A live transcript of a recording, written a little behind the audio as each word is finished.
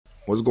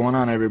What's going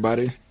on,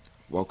 everybody?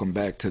 Welcome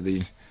back to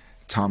the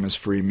Thomas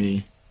Free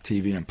Me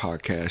TV and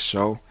podcast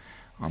show.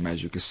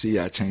 As you can see,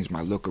 I changed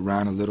my look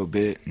around a little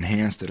bit,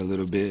 enhanced it a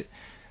little bit,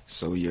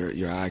 so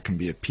your eye can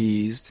be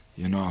appeased.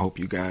 I hope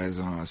you guys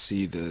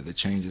see the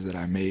changes that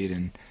I made,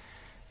 and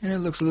it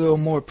looks a little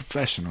more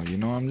professional.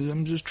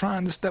 I'm just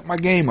trying to step my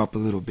game up a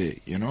little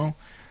bit.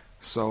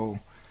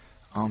 So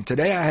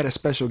today I had a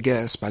special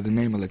guest by the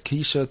name of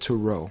Lakeisha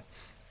Tureau.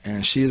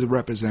 And she is a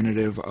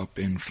representative up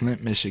in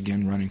Flint,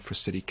 Michigan, running for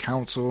city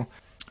council.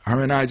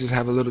 Her and I just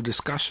have a little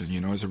discussion.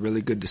 It's a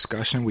really good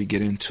discussion. We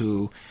get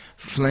into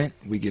Flint.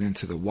 We get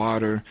into the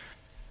water.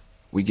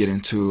 We get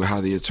into how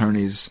the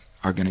attorneys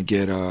are going to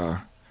get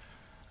a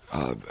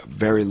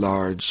very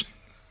large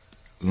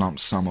lump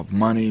sum of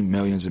money,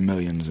 millions and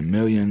millions and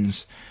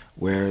millions,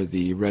 where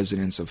the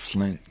residents of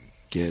Flint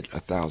get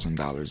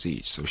 $1,000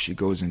 each. So she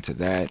goes into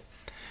that.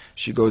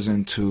 She goes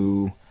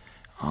into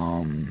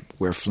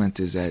where Flint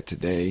is at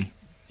today,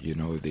 the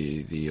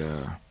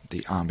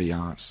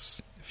ambiance,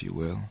 if you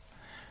will,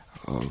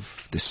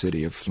 of the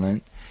city of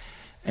Flint,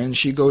 and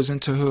she goes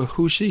into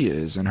who she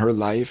is and her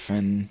life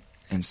and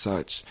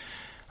such.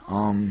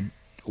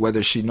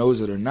 Whether she knows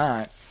it or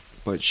not,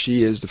 but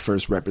she is the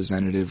first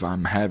representative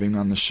I'm having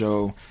on the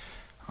show.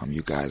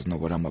 You guys know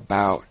what I'm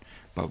about.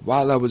 But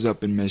while I was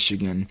up in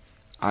Michigan,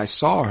 I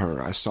saw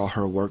her. I saw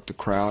her work the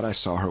crowd. I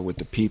saw her with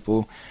the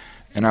people.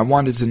 And I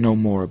wanted to know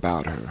more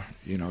about her.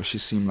 She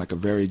seemed like a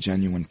very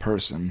genuine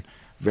person,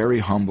 very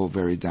humble,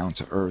 very down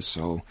to earth.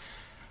 So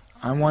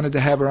I wanted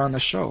to have her on the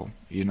show,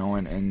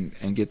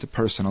 and get to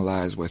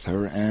personalize with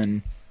her.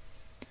 And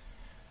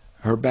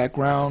her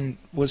background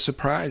was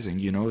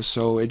surprising,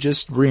 so it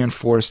just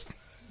reinforced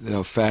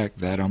the fact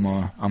that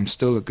I'm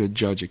still a good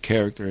judge of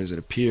character as it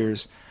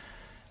appears.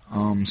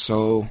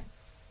 So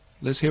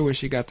let's hear what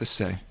she got to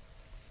say.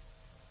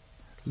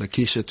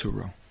 Lakeisha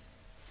Tureau.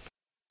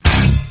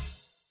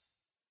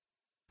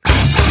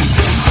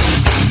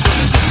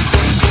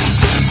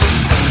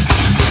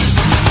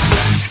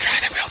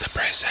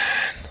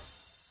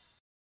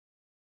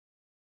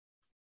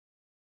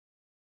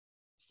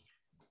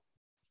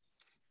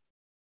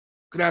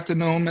 Good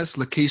afternoon, Miss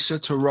Lakeisha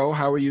Tureau.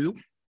 How are you?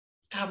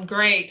 I'm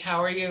great.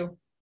 How are you?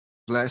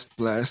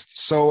 Blessed.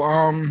 So,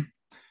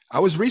 I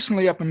was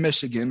recently up in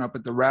Michigan, up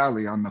at the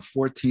rally on the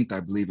 14th, I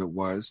believe it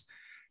was.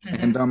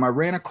 Mm-hmm. And I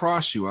ran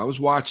across you. I was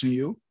watching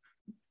you,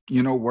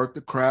 work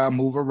the crowd,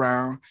 move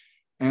around,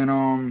 and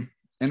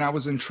I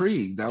was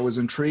intrigued.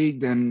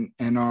 And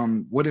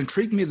what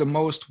intrigued me the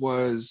most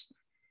was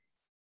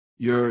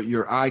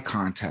your eye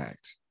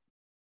contact.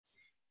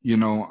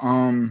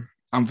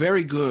 I'm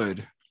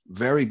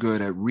very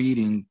good at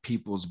reading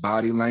people's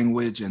body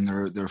language and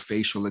their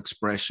facial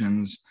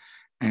expressions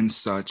and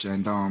such.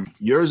 And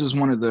yours is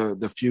one of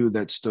the few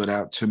that stood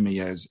out to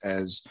me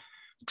as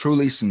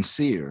truly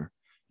sincere.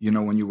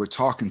 When you were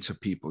talking to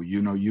people,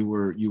 you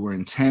were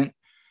intent,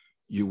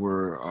 you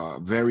were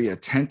very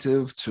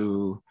attentive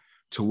to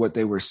what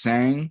they were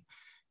saying,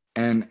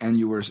 and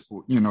you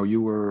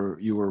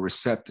were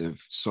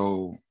receptive.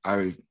 So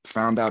I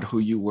found out who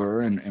you were,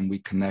 and we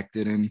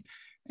connected,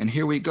 and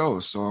here we go.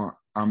 So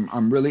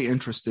I'm really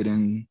interested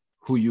in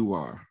who you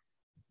are.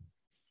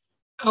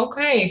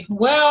 Okay.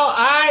 Well,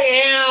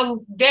 I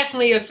am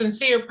definitely a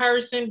sincere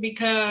person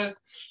because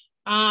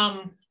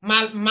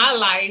my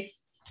life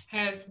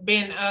has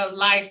been a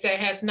life that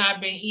has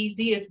not been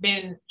easy. It's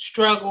been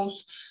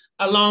struggles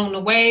along the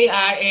way.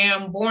 I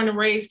am born and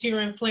raised here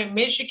in Flint,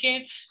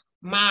 Michigan.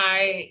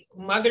 My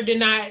mother did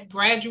not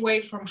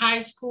graduate from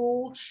high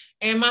school,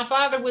 and my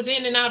father was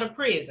in and out of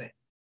prison.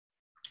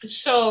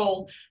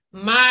 So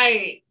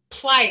my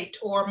plight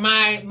or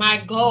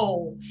my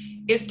goal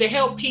is to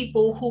help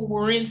people who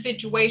were in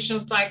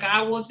situations like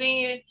I was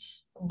in,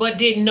 but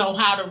didn't know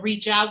how to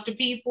reach out to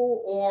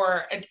people,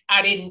 or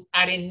I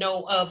didn't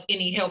know of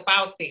any help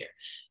out there.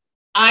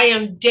 I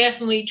am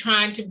definitely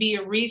trying to be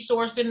a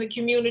resource in the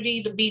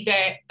community, to be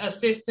that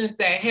assistance,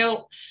 that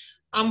help.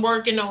 I'm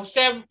working on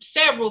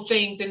several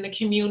things in the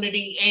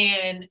community,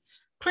 and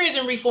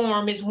prison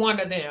reform is one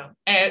of them.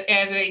 As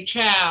a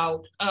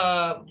child,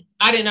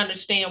 I didn't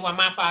understand why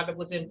my father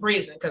was in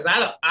prison, because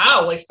I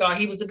always thought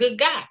he was a good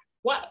guy.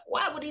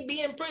 Why would he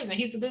be in prison?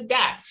 He's a good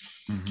guy.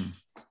 Mm-hmm.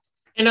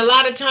 And a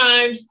lot of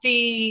times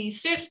the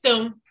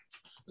system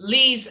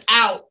leaves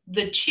out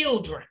the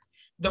children,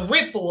 the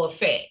ripple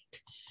effect.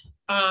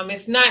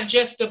 It's not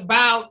just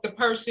about the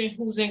person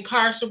who's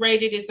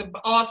incarcerated. It's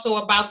also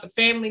about the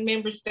family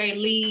members they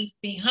leave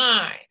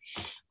behind.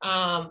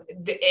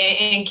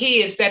 And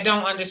kids that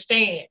don't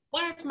understand,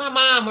 why is my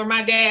mom or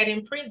my dad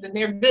in prison?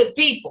 They're good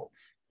people.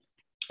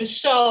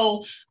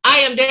 So I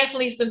am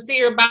definitely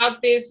sincere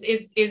about this.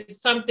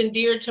 It's something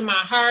dear to my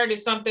heart.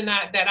 It's something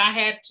that I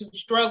had to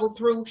struggle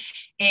through.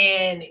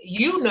 And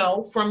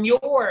from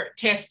your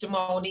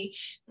testimony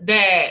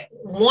that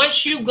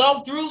once you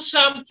go through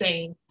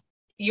something,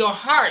 your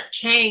heart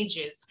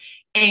changes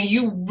and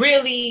you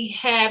really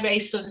have a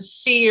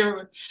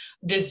sincere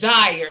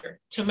desire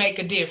to make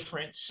a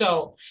difference.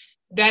 So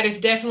that is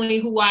definitely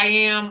who I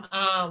am.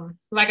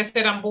 Like I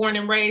said, I'm born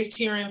and raised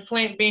here in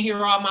Flint, been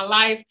here all my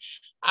life.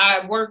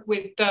 I work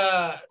with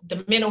the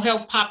mental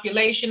health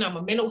population. I'm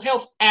a mental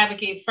health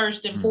advocate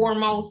first and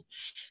foremost,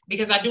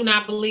 because I do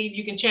not believe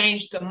you can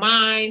change the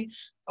mind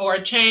or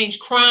change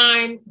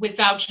crime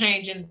without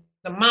changing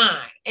the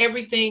mind.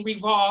 Everything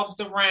revolves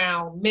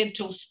around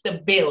mental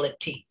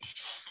stability.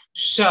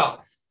 So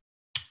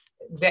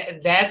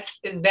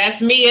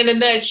that's me in a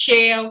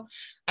nutshell.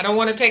 I don't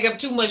want to take up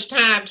too much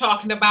time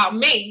talking about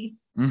me,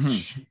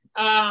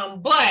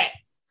 but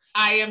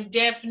I am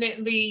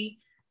definitely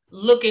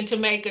looking to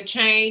make a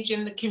change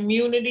in the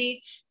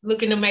community,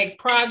 looking to make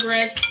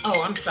progress.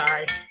 Oh, I'm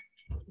sorry,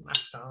 my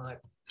son.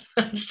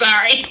 I'm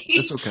sorry.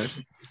 It's okay.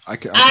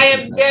 I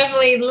am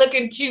definitely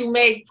looking to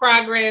make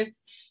progress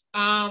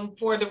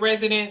for the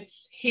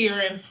residents here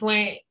in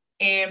Flint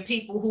and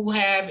people who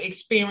have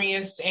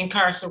experienced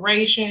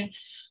incarceration.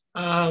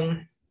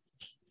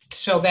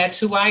 So that's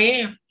who I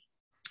am.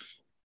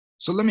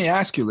 So let me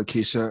ask you,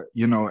 Lakeisha,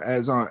 you know,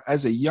 as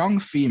a young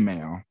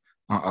female,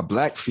 a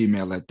Black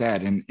female at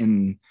that,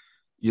 in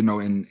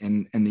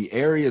the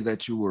area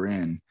that you were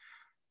in,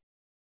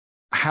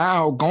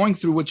 how, going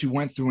through what you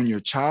went through in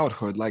your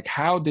childhood, like,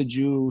 how did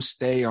you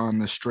stay on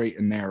the straight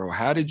and narrow?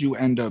 How did you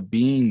end up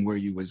being where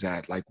you was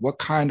at? Like,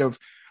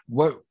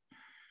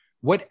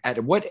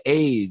 at what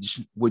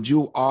age would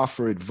you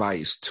offer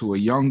advice to a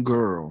young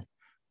girl,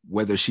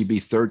 whether she be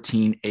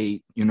 13,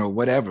 8, you know,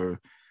 whatever,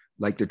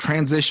 like the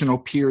transitional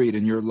period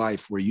in your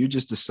life where you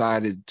just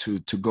decided to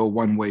go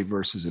one way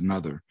versus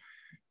another?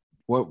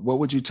 What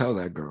would you tell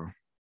that girl?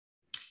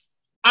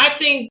 I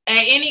think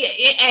at any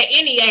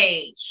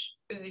age,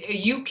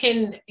 you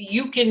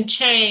can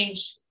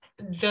change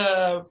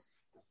the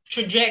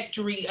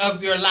trajectory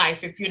of your life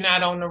if you're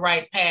not on the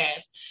right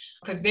path.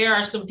 Because there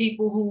are some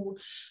people who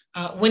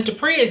went to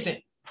prison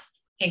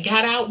and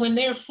got out when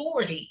they're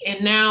 40,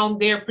 and now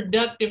they're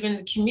productive in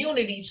the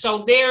community.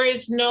 So there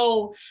is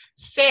no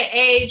set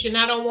age, and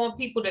I don't want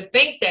people to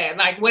think that.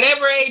 Like,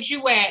 whatever age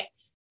you at,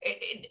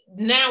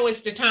 now is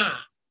the time.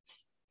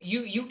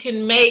 You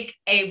can make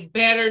a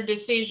better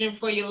decision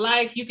for your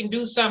life. You can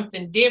do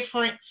something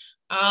different.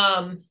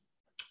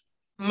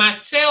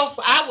 Myself,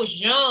 I was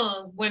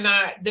young when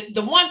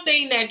the one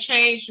thing that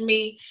changed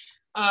me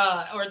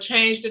or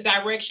changed the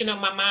direction of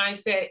my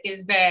mindset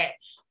is that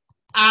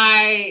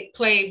I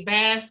played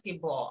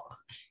basketball.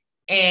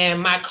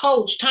 And my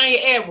coach, Tanya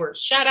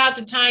Edwards, shout out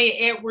to Tanya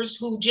Edwards,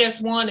 who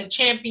just won a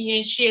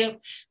championship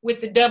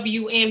with the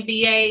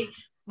WNBA.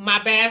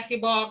 My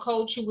basketball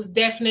coach, who was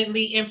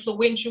definitely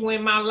influential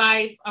in my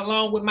life,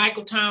 along with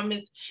Michael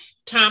Thompson,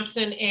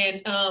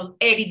 and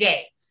Eddie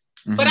Day.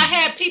 But I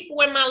had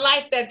people in my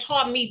life that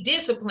taught me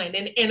discipline,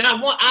 and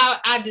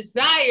I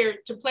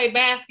desired to play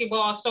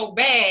basketball so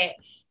bad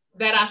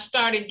that I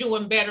started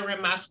doing better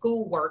in my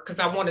schoolwork because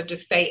I wanted to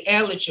stay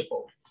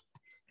eligible.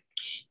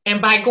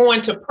 And by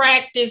going to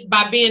practice,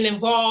 by being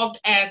involved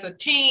as a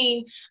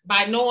team,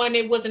 by knowing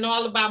it wasn't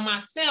all about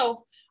myself,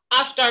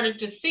 I started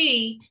to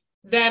see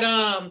that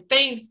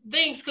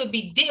things could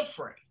be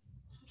different.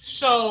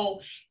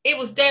 So it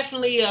was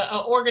definitely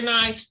an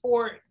organized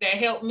sport that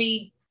helped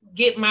me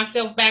get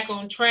myself back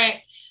on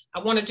track. I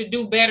wanted to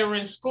do better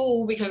in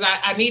school because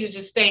I needed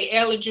to stay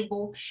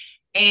eligible.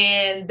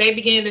 And they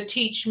began to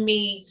teach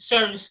me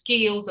certain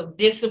skills of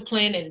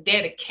discipline and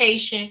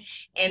dedication.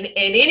 And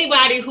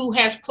anybody who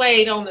has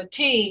played on the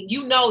team,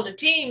 you know, the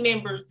team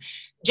members,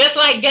 just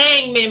like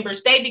gang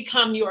members, they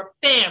become your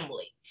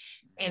family.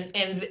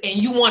 And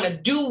you want to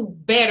do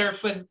better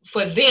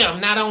for them,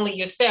 not only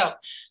yourself.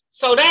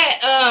 So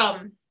that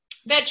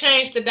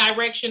changed the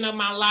direction of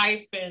my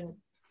life. And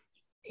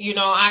you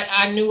know,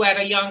 I knew at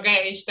a young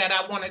age that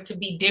I wanted to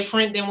be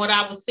different than what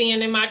I was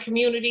seeing in my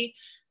community.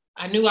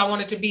 I knew I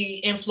wanted to be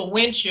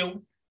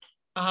influential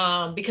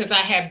because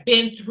I had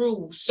been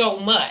through so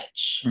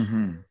much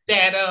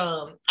that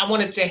I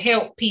wanted to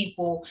help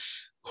people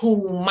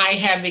who might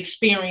have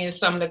experienced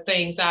some of the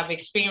things I've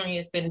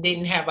experienced and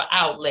didn't have an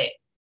outlet.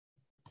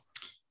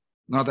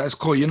 No, that's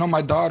cool. You know,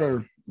 my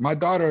daughter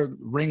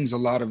rings a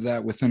lot of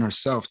that within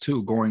herself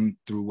too, going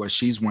through what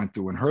she's went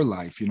through in her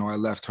life. You know, I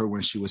left her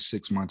when she was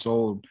 6 months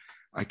old.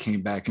 I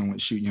came back and when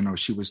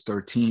she was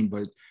 13,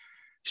 but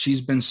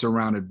she's been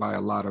surrounded by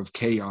a lot of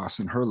chaos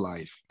in her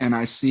life. And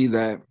I see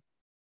that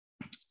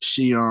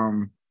she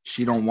don't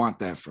want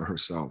that for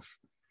herself.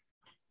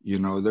 You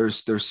know,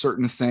 there's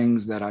certain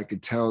things that I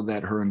could tell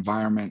that her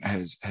environment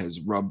has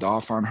rubbed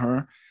off on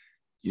her,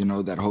 you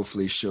know, that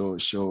hopefully she'll,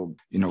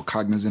 you know,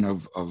 cognizant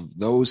of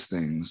those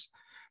things,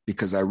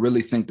 because I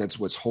really think that's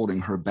what's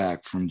holding her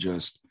back from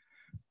just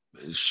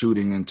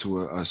shooting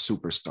into a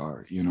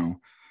superstar, you know.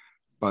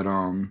 But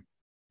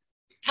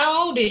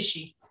how old is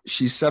she?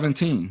 She's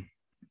 17.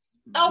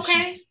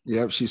 Okay.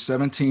 She's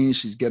 17.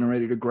 She's getting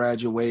ready to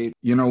graduate.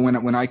 You know,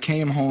 when I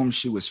came home,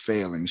 she was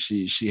failing.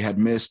 She had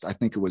missed, I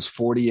think it was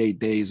 48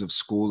 days of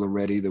school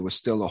already. There was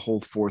still a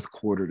whole fourth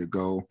quarter to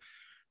go.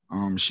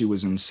 She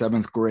was in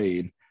 7th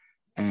grade,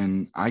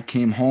 and I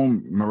came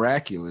home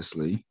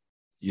miraculously,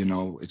 you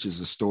know, which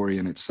is a story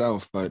in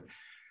itself. But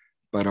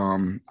But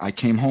I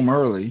came home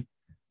early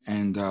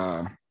and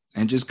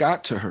just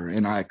got to her,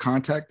 and I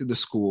contacted the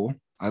school.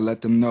 I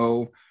let them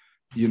know,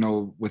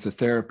 with the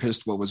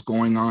therapist, what was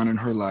going on in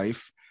her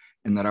life,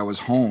 and that I was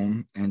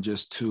home, and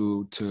just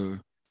to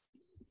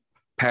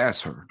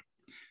pass her.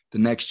 The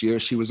next year,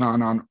 she was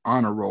on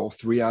honor roll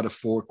 3 out of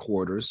 4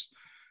 quarters,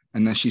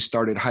 and then she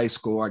started high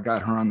school. I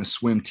got her on the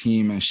swim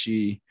team, and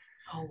she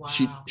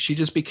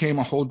just became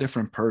a whole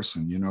different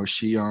person.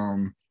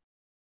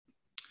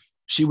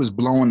 She was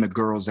blowing the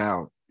girls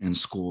out in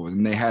school,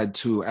 and they had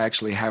to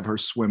actually have her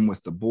swim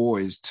with the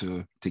boys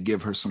to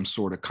give her some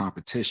sort of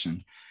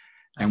competition.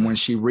 And when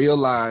she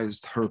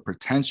realized her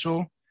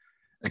potential,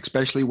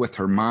 especially with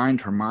her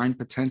mind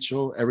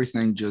potential,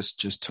 everything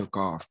just took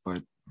off.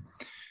 But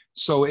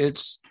so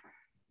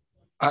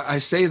I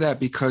say that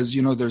because,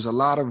 there's a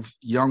lot of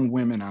young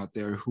women out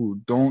there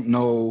who don't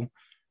know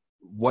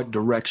what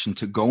direction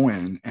to go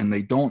in, and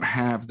they don't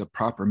have the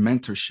proper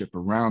mentorship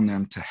around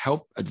them to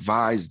help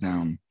advise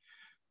them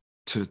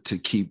to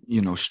keep,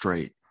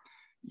 straight.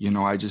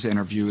 I just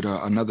interviewed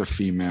another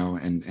female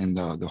and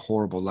the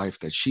horrible life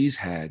that she's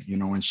had,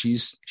 and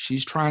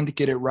she's trying to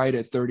get it right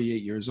at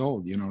 38 years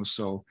old,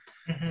 so,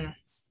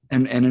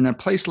 and in a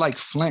place like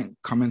Flint,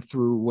 coming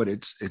through what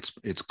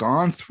it's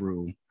gone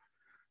through,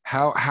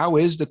 how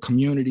is the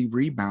community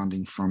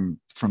rebounding from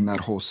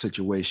that whole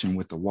situation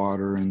with the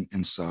water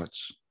and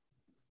such?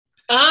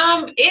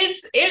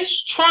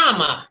 It's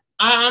trauma.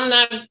 I'm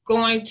not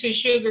going to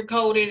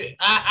sugarcoat it.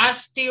 I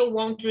still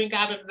won't drink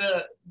out of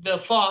the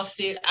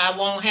faucet. I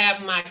won't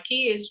have my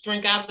kids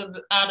drink out of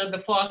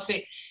the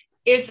faucet.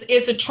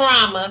 It's a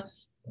trauma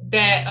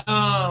that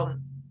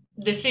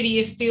the city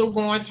is still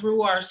going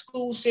through. Our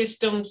school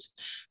systems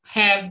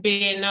have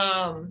been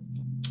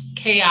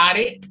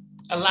chaotic.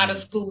 A lot of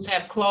schools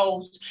have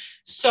closed.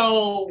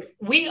 So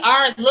we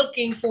are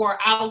looking for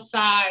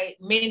outside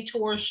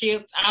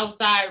mentorships,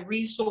 outside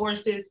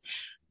resources.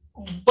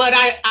 But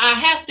I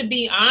have to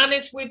be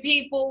honest with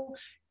people.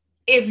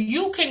 If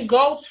you can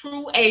go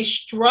through a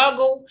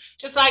struggle,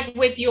 just like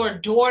with your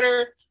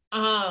daughter,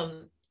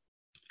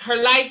 her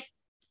life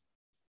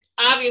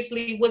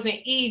obviously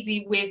wasn't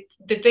easy with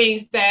the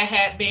things that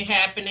had been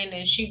happening,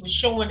 and she was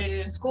showing it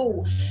in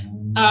school,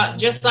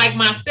 just like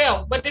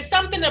myself. But there's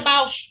something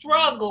about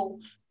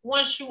struggle,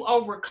 once you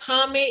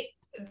overcome it,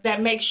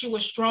 that makes you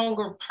a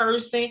stronger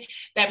person,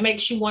 that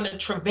makes you want to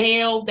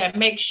travail, that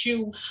makes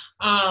you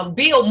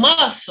build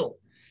muscle.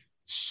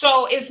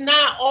 So it's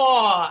not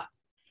all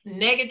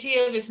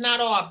negative, it's not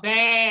all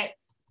bad.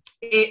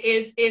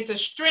 It's a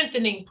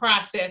strengthening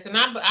process. And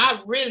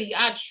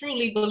I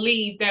truly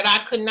believe that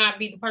I could not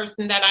be the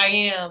person that I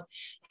am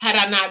had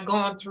I not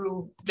gone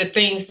through the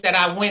things that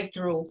I went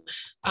through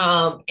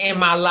in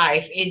my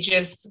life. It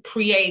just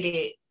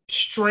created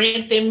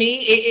strength in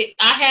me.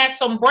 I had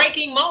some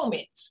breaking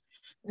moments.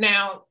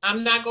 Now,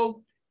 I'm not going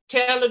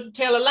to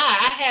tell a lie.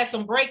 I had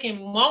some breaking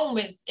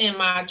moments in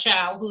my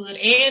childhood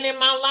and in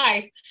my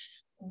life,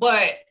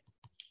 but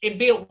it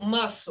built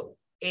muscle.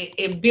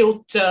 It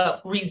built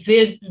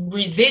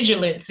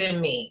resilience in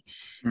me.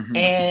 Mm-hmm.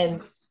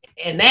 And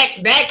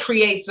that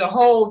creates a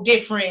whole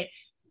different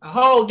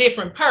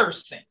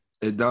person.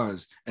 It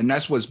does. And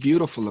that's what's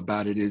beautiful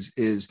about it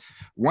is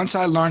once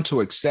I learned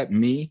to accept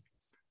me,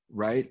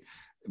 right?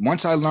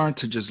 Once I learned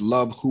to just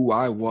love who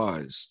I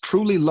was,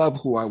 truly love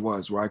who I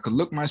was, where I could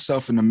look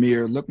myself in the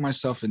mirror, look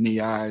myself in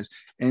the eyes,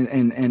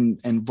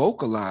 and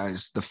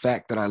vocalize the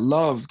fact that I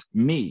loved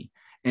me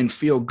and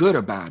feel good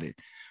about it.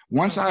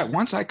 Once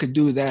I could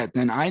do that,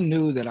 then I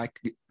knew that I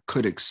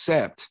could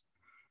accept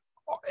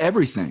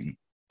everything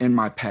in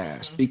my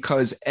past,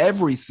 because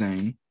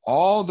everything,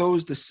 all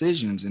those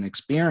decisions and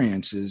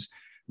experiences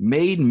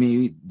made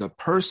me the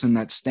person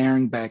that's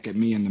staring back at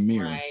me in the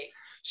mirror. Right.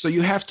 So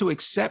you have to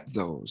accept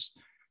those.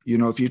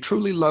 If you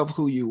truly love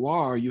who you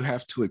are, you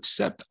have to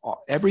accept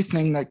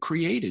everything that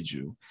created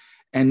you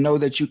and know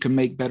that you can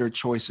make better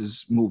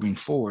choices moving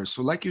forward.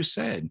 So like you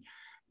said,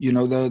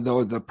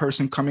 the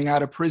person coming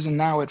out of prison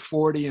now at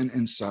 40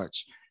 and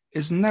such,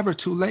 it's never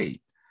too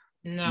late.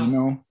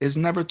 No. It's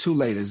never too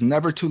late. It's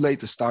never too late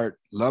to start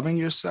loving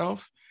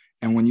yourself.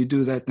 And when you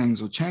do that,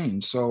 things will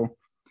change. So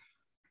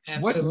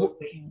what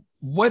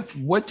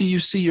do you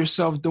see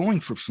yourself doing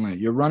for Flint?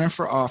 You're running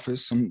for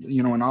office,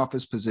 an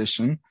office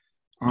position.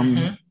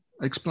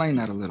 Explain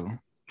that a little.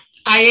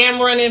 I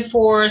am running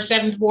for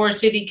 7th Ward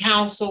City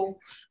Council.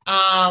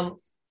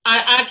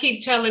 I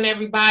keep telling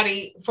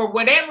everybody, for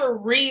whatever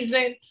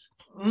reason,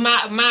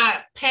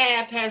 my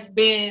path has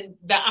been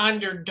the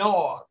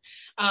underdog.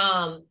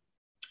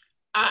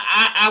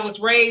 I was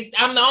raised,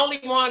 I'm the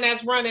only one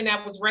that's running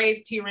that was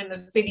raised here in the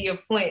city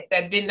of Flint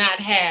that did not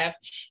have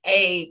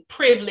a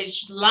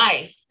privileged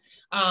life.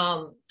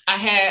 I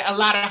had a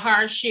lot of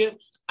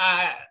hardships.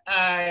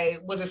 I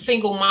was a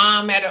single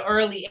mom at an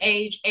early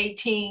age,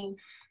 18,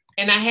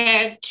 and I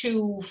had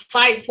to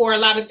fight for a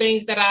lot of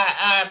things that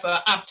I've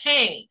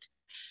obtained.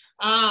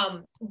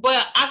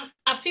 But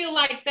I feel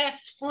like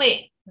that's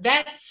Flint.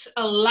 That's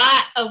a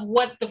lot of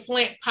what the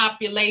Flint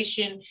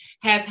population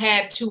has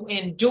had to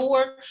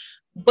endure.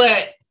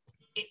 But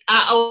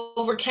I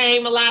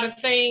overcame a lot of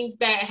things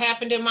that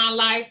happened in my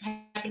life,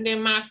 happened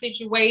in my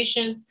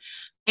situations,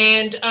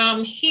 and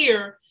I'm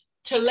here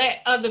to let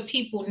other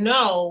people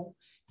know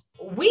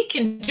we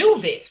can do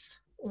this.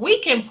 We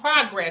can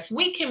progress.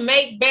 We can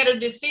make better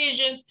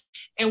decisions,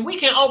 and we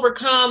can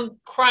overcome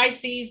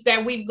crises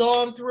that we've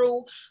gone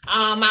through.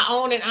 I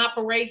own and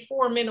operate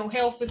 4 mental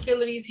health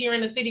facilities here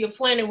in the city of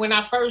Flint. And when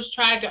I first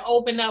tried to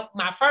open up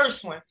my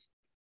first one,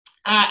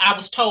 I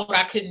was told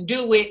I couldn't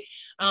do it.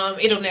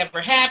 It'll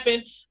never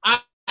happen. I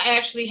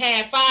actually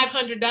had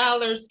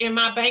 $500 in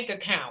my bank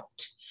account.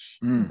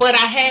 But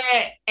I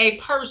had a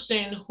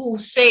person who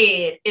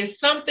said, it's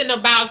something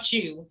about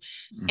you,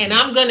 and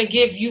I'm going to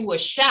give you a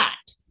shot,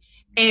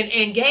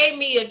 and gave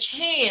me a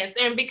chance.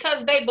 And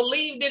because they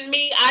believed in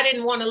me, I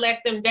didn't want to let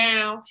them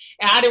down.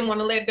 And I didn't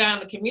want to let down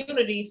the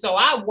community. So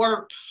I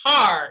worked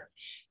hard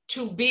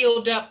to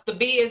build up the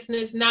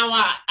business. Now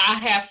I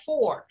have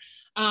 4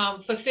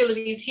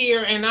 facilities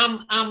here, and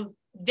I'm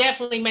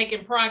definitely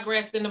making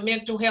progress in the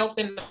mental health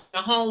and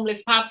the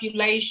homeless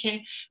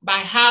population by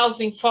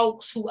housing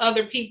folks who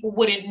other people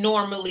wouldn't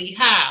normally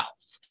house.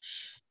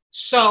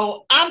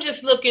 So I'm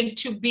just looking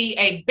to be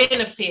a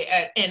benefit,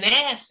 an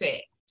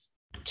asset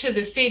to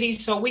the city,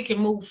 so we can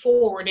move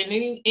forward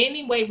in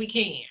any way we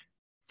can.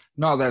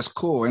 No, that's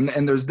cool.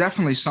 And there's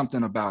definitely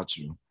something about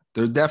you.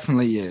 There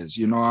definitely is.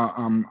 You know,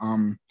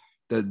 I'm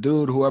the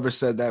dude, whoever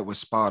said that was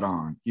spot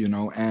on, you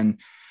know, and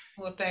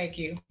well, thank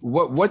you.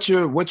 What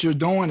you're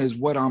doing is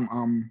what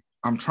I'm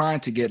trying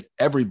to get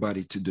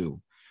everybody to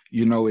do,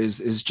 you know,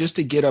 is just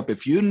to get up.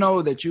 If you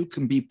know that you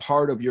can be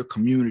part of your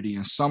community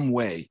in some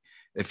way,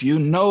 if you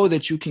know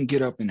that you can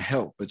get up and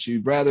help, but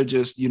you'd rather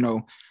just, you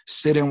know,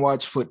 sit and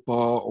watch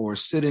football or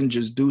sit and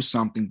just do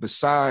something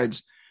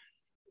besides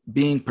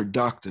being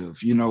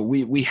productive, you know,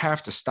 we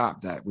have to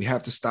stop that. We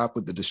have to stop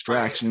with the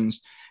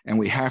distractions, and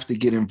we have to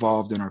get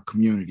involved in our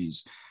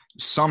communities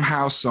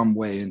somehow, some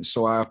way. And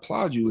so I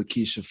applaud you,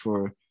 Lakeisha,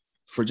 for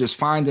just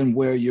finding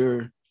where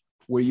you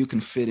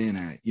can fit in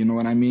at, you know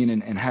what I mean?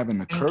 And having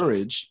the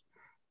courage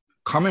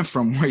coming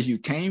from where you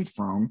came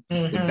from,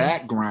 the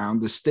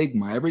background, the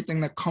stigma,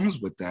 everything that comes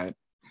with that,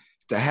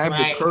 to have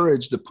the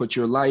courage to put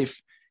your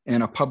life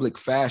in a public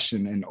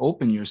fashion and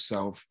open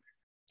yourself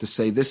to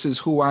say, this is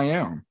who I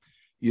am,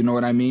 you know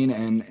what I mean?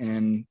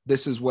 And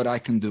this is what I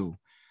can do.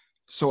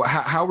 So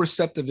how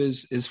receptive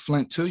is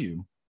Flint to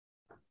you?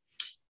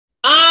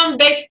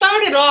 They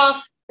started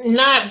off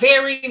not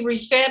very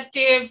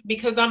receptive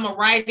because I'm a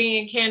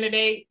write-in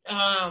candidate.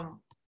 And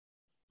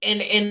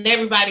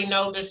everybody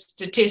knows the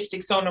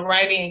statistics on the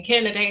write-in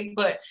candidate,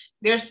 but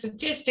there's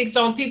statistics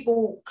on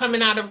people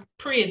coming out of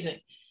prison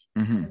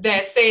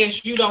that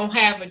says you don't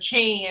have a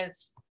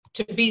chance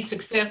to be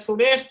successful.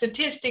 There's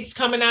statistics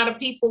coming out of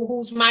people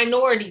who's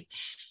minorities.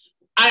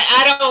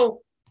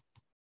 I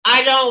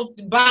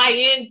don't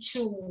buy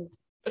into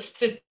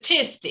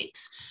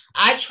statistics.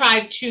 I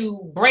try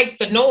to break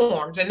the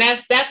norms, and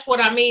that's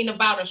what I mean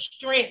about a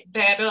strength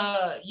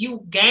that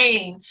you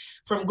gain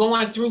from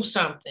going through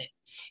something.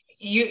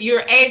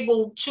 You're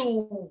able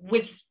to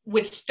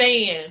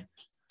withstand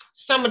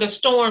some of the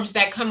storms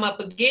that come up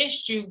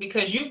against you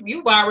because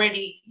you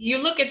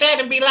look at that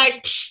and be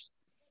like,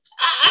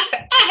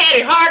 I had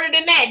it harder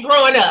than that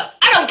growing up.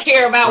 I don't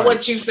care about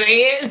what you're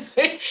saying.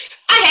 I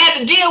had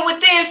to deal with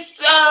this,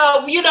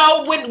 you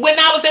know, when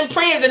I was in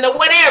prison or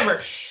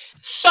whatever.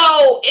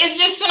 So it's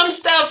just some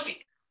stuff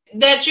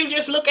that you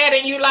just look at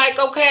and you're like,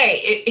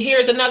 okay,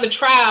 here's another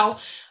trial,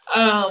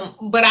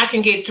 but I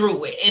can get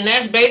through it. And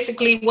that's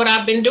basically what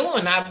I've been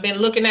doing. I've been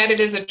looking at it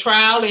as a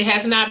trial. It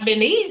has not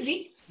been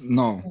easy.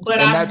 No. But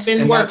I've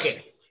been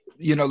working.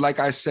 You know, like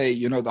I say,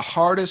 you know, the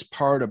hardest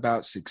part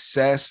about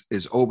success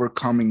is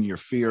overcoming your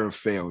fear of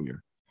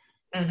failure,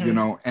 you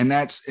know, and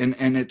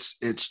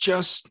it's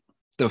just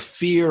the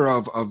fear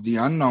of the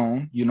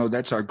unknown. You know,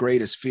 that's our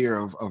greatest fear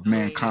of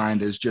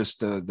mankind, is just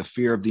the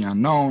fear of the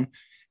unknown.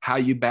 How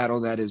you battle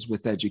that is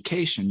with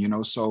education, you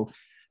know. So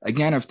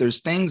again, if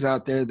there's things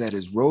out there that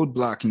is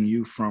roadblocking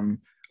you from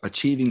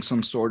achieving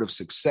some sort of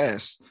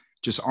success,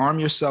 just arm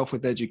yourself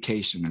with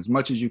education as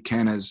much as you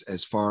can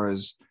as far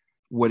as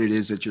what it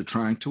is that you're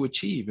trying to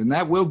achieve. And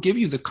that will give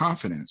you the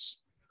confidence.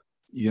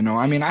 You know,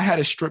 I mean, I had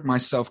to strip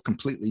myself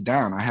completely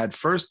down. I had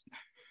first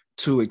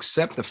to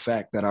accept the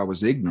fact that I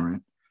was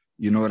ignorant.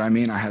 You know what I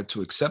mean? I had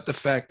to accept the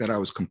fact that I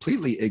was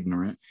completely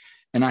ignorant,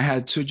 and I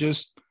had to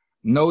just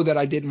know that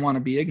I didn't want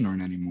to be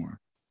ignorant anymore,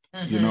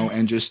 you know,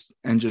 and just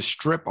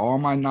strip all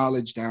my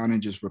knowledge down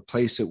and just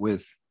replace it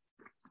with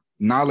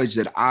knowledge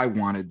that I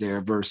wanted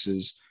there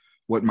versus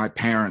what my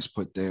parents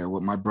put there,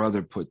 what my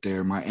brother put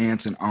there, my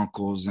aunts and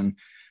uncles and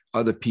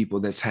other people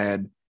that's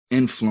had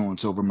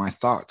influence over my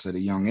thoughts at a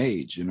young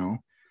age, you know?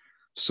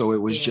 So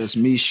it was just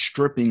me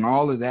stripping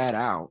all of that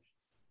out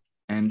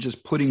and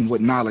just putting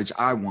what knowledge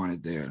I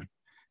wanted there,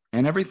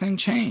 and everything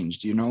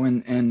changed, you know,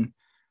 and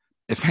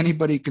if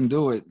anybody can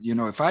do it, you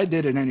know, if I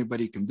did it,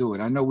 anybody can do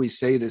it. I know we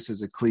say this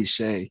as a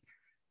cliche,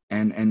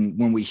 and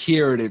when we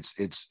hear it,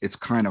 it's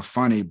kind of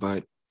funny,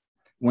 but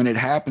when it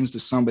happens to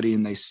somebody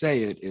and they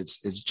say it, it's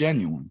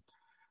genuine.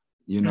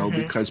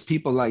 because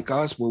people like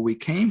us, where we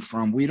came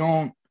from, we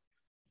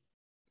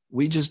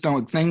just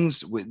don't,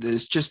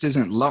 this just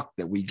isn't luck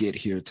that we get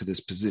here to this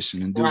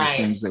position and do the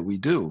things that we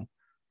do.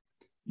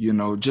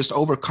 Just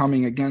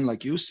overcoming, again,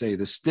 like you say,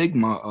 the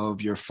stigma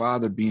of your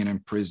father being in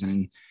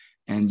prison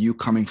and you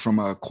coming from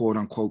a quote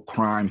unquote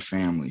crime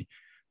family,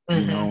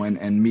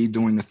 and me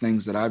doing the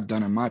things that I've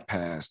done in my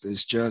past.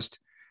 It's just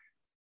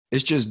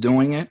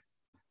doing it.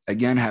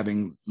 Again,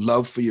 having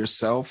love for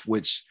yourself,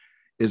 which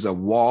is a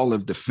wall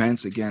of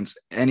defense against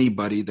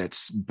anybody that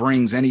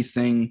brings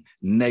anything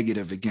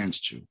negative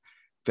against you.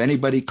 If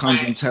anybody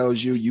comes and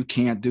tells you, you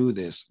can't do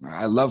this,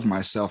 I love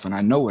myself and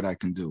I know what I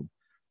can do.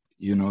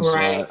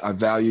 So I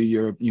value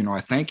your, I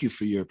thank you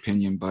for your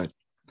opinion, but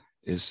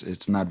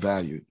it's not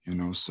valued,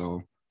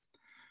 so.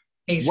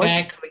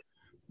 Exactly.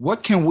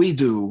 What can we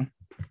do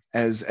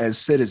as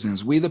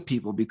citizens, we the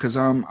people, because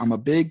I'm a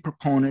big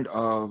proponent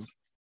of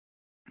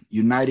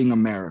uniting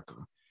America.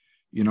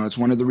 It's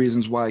one of the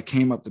reasons why I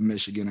came up to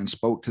Michigan and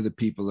spoke to the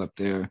people up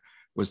there,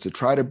 was to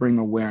try to bring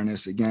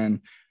awareness.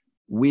 Again,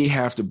 we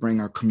have to bring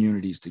our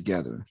communities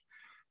together.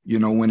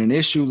 When an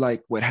issue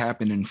like what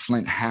happened in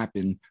Flint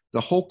happened,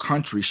 the whole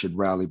country should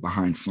rally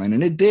behind Flint.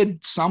 And it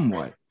did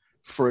somewhat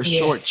for a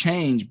short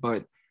change.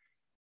 But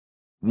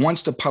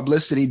once the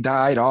publicity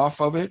died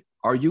off of it,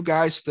 are you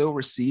guys still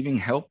receiving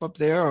help up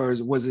there? Or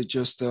was it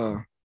just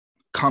like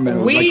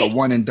a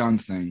one and done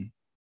thing?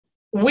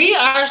 We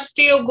are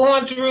still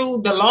going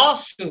through the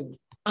lawsuit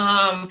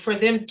for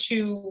them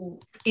to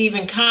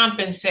even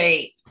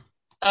compensate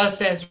us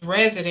as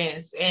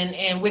residents.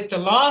 And with the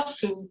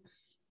lawsuit,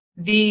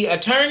 the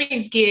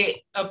attorneys get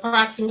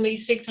approximately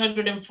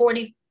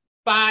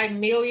 $645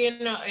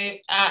 million.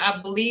 I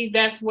believe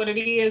that's what it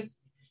is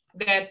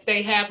that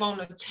they have on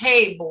the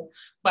table.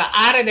 But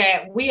out of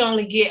that,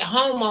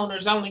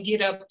 homeowners only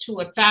get up to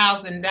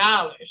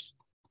 $1,000.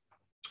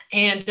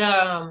 And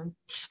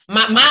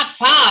my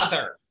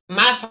father,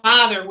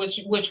 which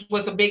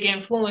was a big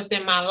influence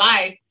in my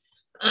life,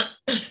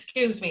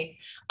 excuse me,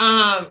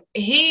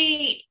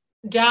 he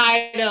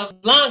died of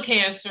lung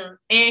cancer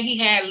and he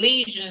had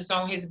lesions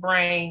on his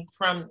brain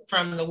from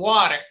the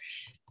water.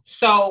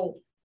 So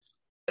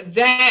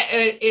that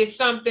is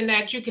something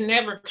that you can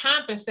never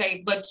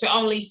compensate, but to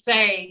only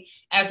say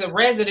as a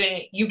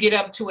resident, you get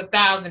up to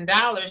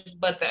 $1,000,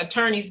 but the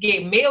attorneys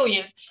get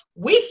millions,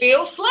 we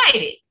feel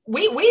slighted.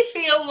 We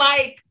feel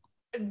like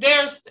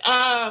there's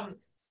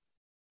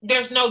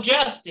no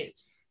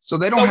justice. So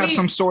they don't have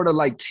some sort of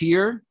like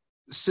tier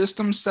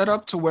system set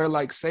up to where,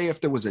 like, say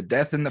if there was a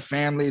death in the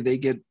family, they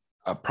get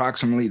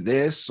approximately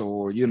this,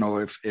 or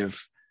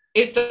if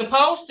it's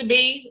supposed to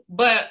be,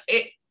 but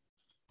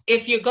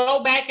if you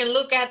go back and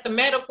look at the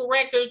medical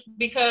records,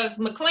 because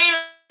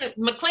McLaren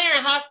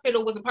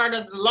Hospital was a part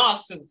of the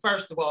lawsuit,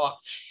 first of all,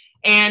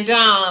 and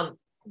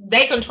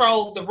they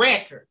controlled the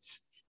records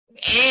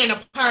and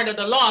a part of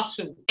the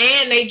lawsuit,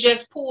 and they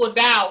just pulled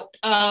out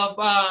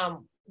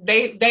of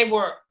they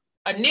were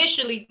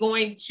initially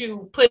going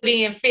to put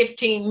in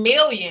 $15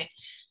 million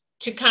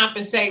to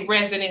compensate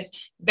residents.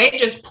 They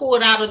just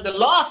pulled out of the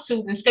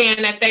lawsuit and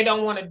saying that they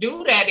don't want to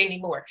do that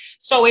anymore.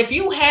 So if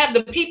you have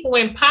the people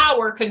in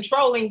power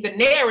controlling the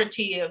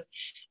narrative,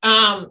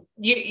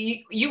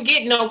 you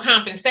get no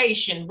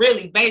compensation,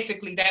 really.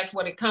 Basically, that's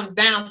what it comes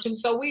down to.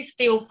 So we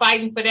still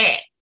fighting for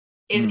that.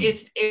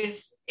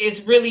 It's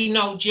really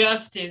no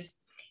justice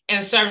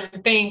and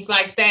certain things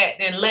like that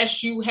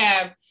unless you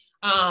have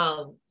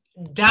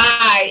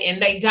died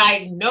and they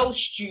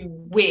diagnosed you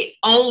with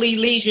only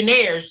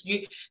Legionnaires.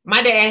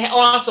 My dad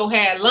also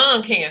had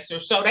lung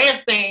cancer, so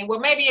they're saying, well,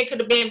 maybe it could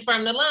have been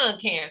from the lung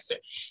cancer.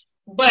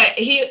 But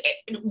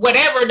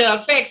whatever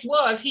the effects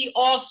was, he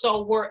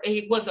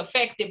was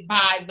affected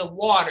by the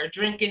water,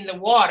 drinking the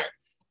water.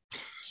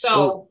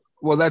 So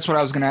well, that's what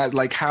I was going to ask.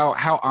 Like,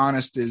 how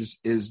honest is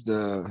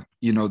the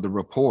the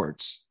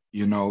reports?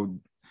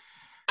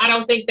 I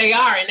don't think they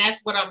are, and that's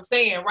what I'm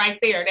saying right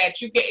there. That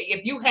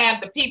if you have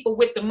the people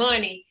with the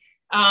money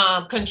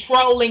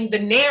controlling the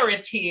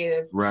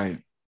narrative, right?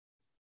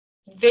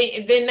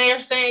 Then they're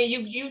saying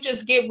you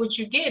just get what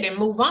you get and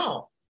move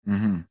on.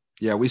 Mm-hmm.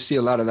 Yeah, we see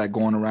a lot of that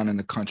going around in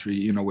the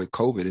country, with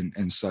COVID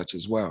and such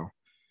as well.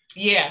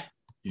 Yeah.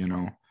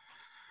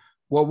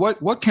 Well,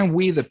 what can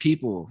we the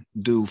people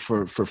do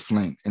for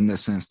Flint in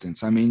this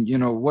instance? I mean,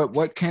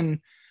 what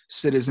can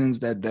citizens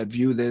that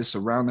view this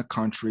around the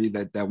country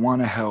that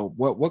want to help,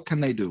 what can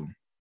they do?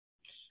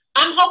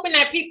 I'm hoping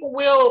that people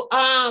will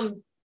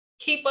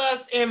keep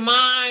us in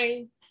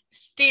mind,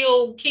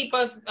 still keep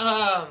us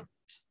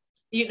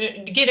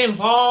get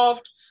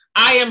involved.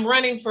 I am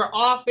running for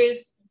office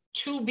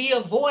to be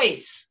a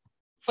voice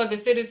for the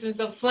citizens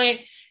of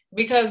Flint,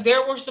 because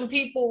there were some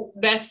people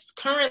that's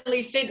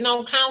currently sitting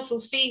on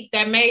council seat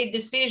that made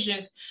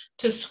decisions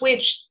to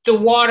switch the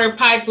water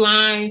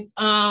pipelines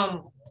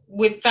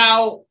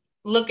without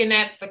looking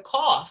at the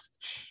cost.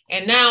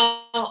 And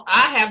now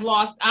I have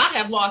lost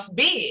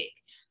big.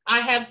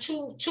 I have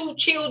two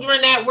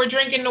children that were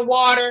drinking the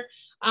water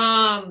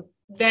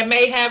that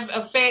may have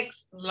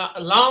effects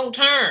long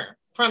term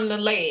from the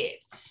lead.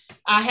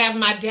 I have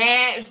my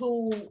dad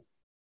who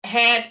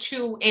had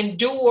to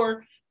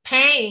endure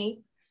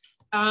pain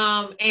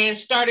and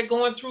started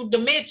going through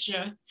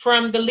dementia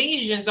from the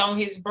lesions on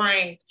his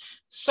brain.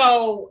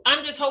 So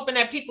I'm just hoping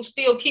that people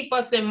still keep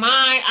us in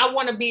mind. I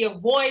want to be a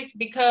voice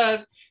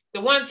because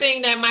the one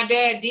thing that my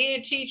dad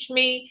did teach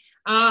me,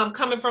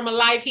 coming from a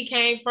life he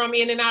came from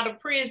in and out of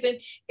prison,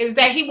 is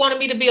that he wanted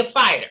me to be a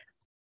fighter.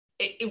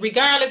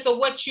 Regardless of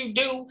what you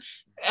do,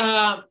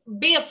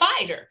 be a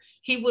fighter.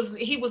 He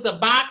was a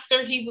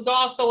boxer. He was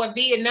also a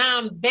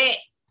Vietnam vet,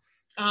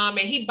 and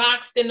he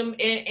boxed in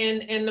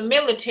the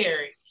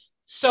military.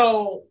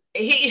 So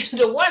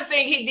the one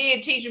thing he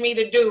did teach me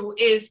to do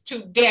is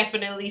to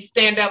definitely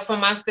stand up for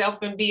myself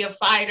and be a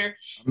fighter.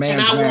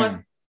 Man's and I man.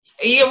 want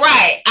You're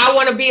right. I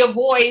want to be a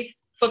voice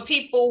for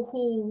people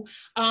who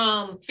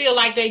feel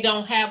like they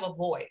don't have a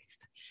voice,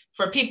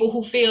 for people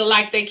who feel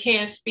like they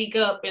can't speak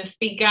up and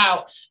speak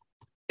out.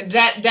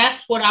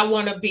 That's what I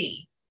want to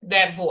be,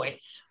 that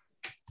voice.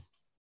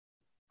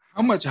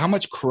 How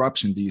much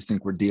corruption do you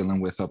think we're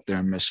dealing with up there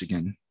in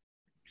Michigan?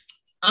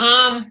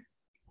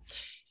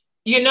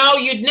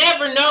 You'd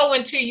never know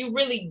until you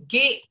really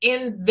get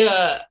in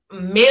the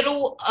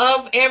middle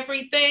of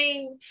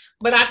everything.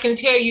 But I can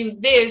tell you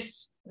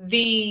this,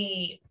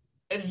 the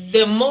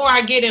more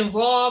I get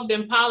involved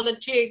in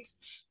politics,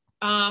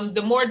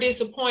 the more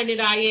disappointed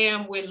I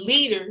am with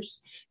leaders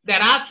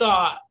that I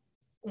thought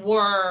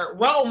were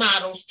role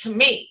models to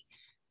me.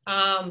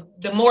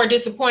 The more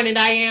disappointed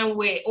I am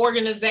with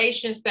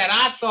organizations that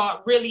I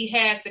thought really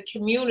had the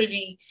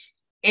community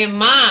in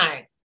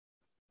mind.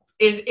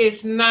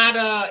 It's not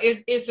a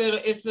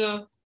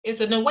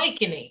it's an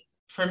awakening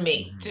for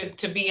me,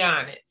 to be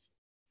honest.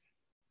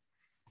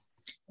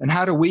 And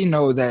how do we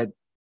know that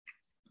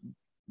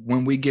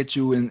when we get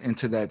you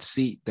into that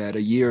seat, that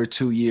a year,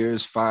 2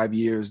 years, 5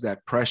 years,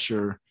 that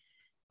pressure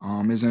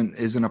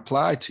isn't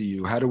applied to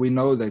you? How do we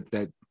know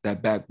that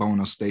backbone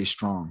will stay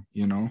strong?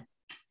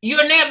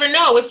 You'll never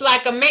know. It's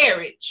like a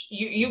marriage.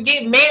 You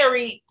get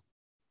married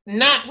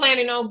not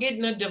planning on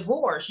getting a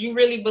divorce. You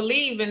really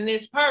believe in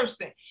this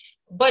person,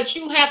 but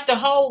you have to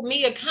hold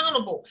me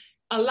accountable.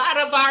 A lot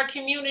of our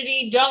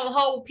community don't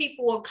hold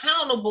people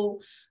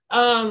accountable.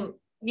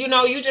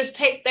 You just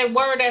take their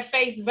word at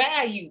face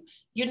value.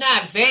 You're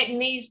not vetting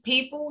these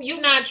people.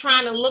 You're not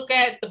trying to look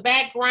at the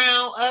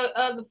background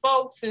of the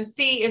folks and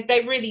see if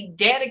they really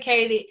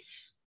dedicated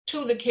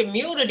to the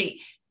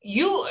community.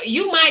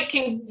 You might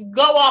can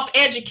go off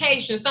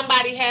education.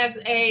 Somebody has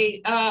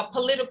a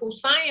political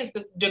science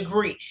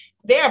degree.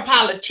 They're a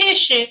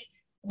politician,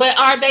 but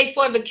are they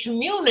for the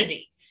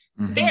community?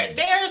 Mm-hmm.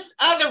 There's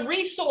other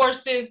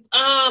resources,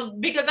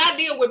 because I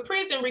deal with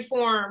prison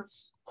reform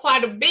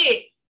quite a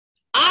bit.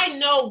 I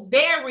know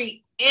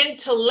very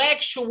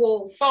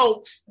intellectual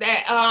folks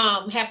that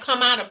have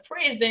come out of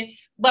prison,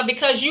 but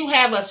because you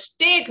have a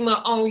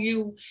stigma on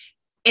you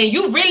and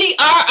you really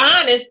are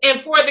honest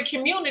and for the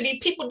community,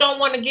 people don't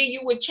want to give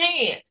you a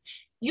chance.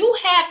 You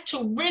have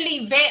to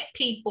really vet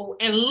people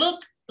and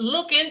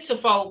look into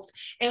folks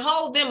and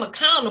hold them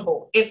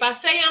accountable. If I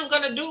say I'm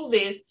going to do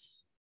this,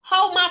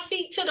 hold my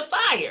feet to the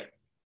fire.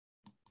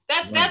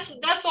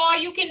 That's all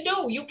you can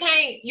do. You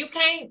can't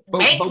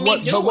make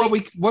me do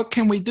it. What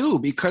can we do?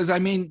 Because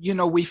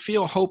we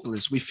feel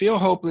hopeless. We feel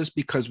hopeless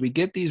because we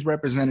get these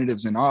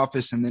representatives in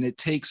office, and then it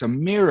takes a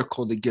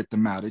miracle to get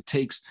them out. It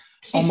takes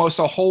almost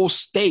a whole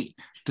state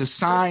to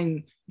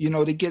sign,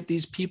 to get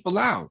these people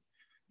out.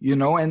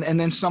 And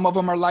then some of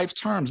them are life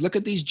terms. Look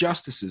at these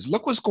justices.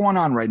 Look what's going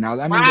on right now.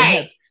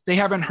 They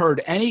haven't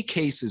heard any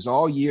cases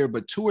all year,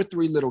 but 2 or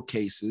 3 little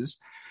cases.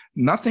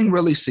 Nothing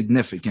really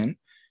significant.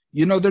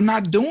 They're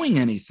not doing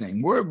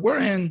anything. We're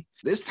in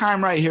this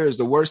time right here is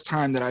the worst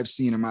time that I've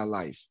seen in my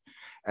life,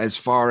 as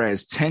far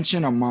as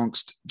tension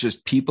amongst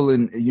just people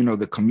in,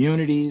 the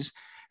communities,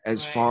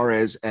 as far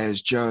as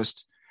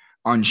just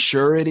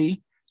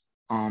unsurety,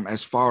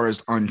 as far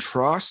as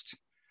untrust,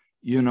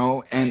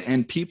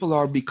 and people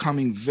are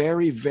becoming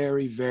very,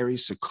 very, very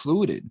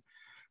secluded.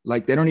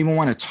 Like they don't even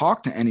want to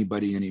talk to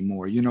anybody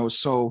anymore,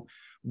 So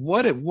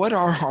what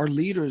are our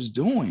leaders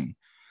doing?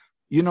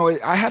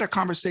 I had a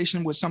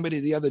conversation with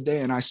somebody the other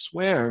day, and I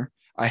swear,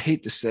 I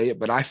hate to say it,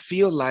 but I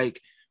feel like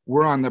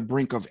we're on the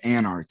brink of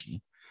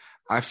anarchy.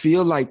 I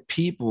feel like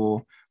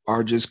people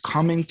are just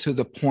coming to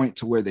the point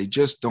to where they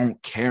just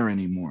don't care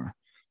anymore.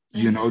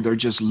 Mm-hmm. They're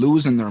just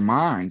losing their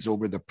minds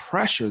over the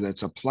pressure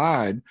that's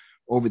applied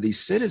over these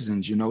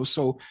citizens,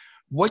 So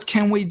what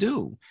can we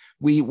do?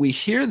 We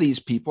hear these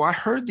people. I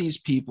heard these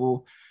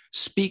people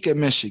speak at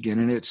Michigan,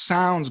 and it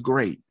sounds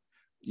great.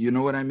 You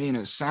know what I mean?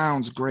 It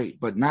sounds great.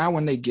 But now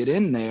when they get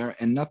in there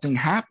and nothing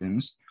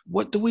happens,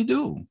 what do we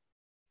do?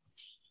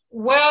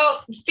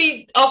 Well,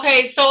 see,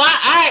 okay, so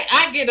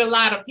I get a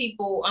lot of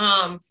people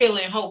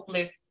feeling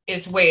hopeless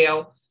as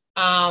well.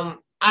 I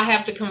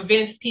have to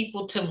convince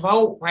people to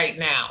vote right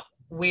now.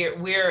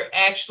 We're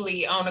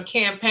actually on a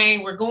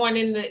campaign. We're going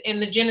in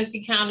the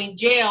Genesee County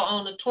Jail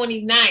on the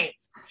 29th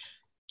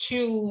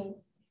to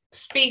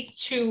speak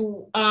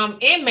to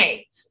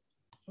inmates,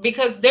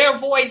 because their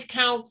voice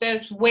counts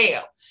as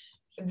well.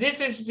 this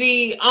is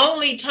the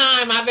only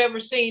time I've ever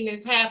seen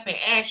this happen,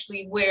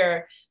 actually,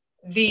 where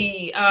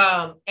the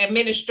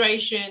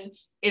administration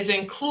is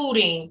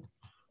including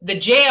the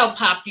jail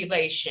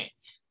population,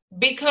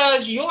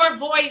 because your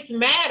voice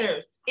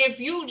matters. If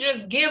you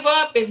just give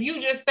up, if you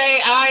just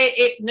say,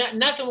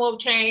 nothing will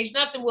change,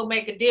 nothing will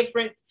make a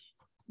difference,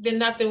 then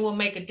nothing will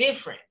make a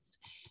difference.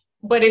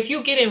 But if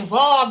you get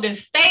involved and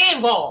stay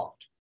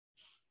involved,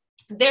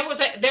 there was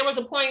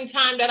a point in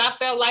time that I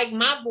felt like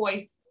my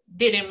voice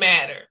didn't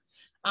matter.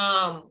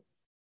 I've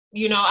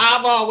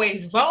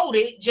always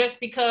voted just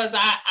because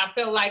I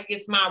feel like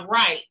it's my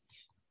right.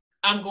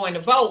 I'm going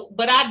to vote.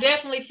 But I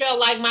definitely felt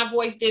like my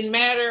voice didn't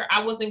matter.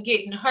 I wasn't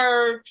getting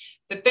heard.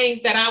 The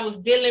things that I was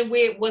dealing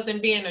with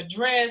wasn't being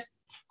addressed.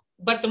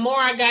 But the more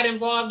I got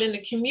involved in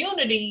the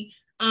community,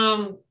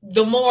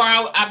 the more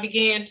I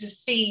began to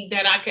see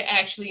that I could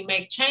actually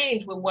make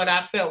change with what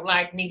I felt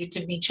like needed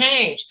to be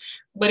changed.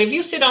 But if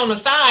you sit on the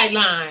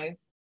sidelines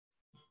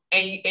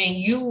and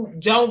you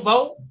don't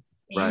vote,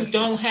 right, you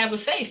don't have a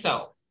say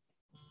so.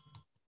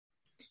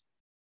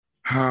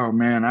 Oh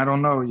man, I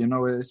don't know.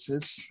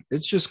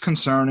 It's just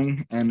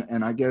concerning,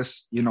 and I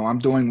guess I'm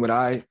doing what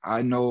I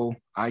know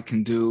I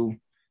can do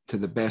to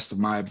the best of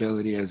my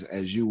ability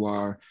as you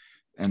are,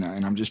 and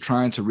I'm just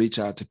trying to reach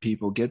out to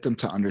people, get them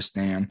to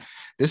understand.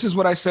 This is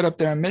what I said up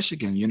there in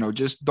Michigan.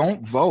 Just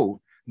don't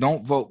vote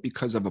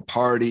because of a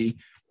party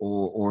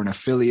or an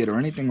affiliate or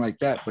anything like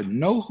that, but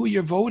know who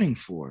you're voting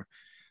for.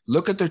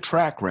 Look at their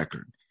track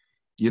record.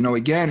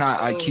 Again,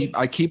 I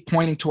keep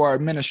pointing to our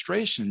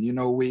administration.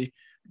 We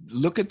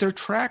look at their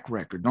track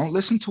record. Don't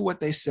listen to what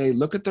they say.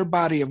 Look at their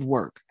body of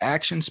work.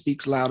 Action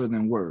speaks louder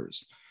than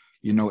words,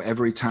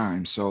 every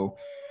time. So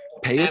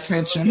pay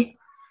attention.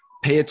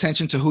 Pay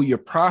attention to who your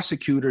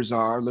prosecutors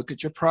are. Look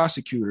at your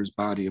prosecutor's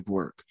body of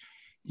work,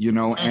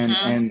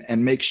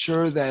 and make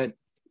sure that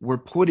we're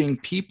putting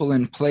people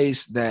in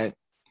place that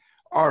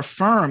are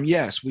firm.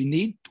 Yes, we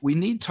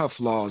need tough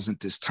laws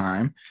at this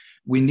time.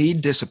 We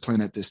need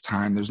discipline at this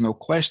time. There's no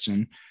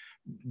question.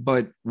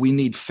 But we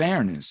need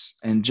fairness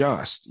and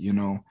just,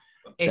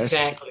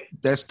 Exactly.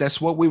 That's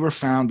what we were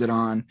founded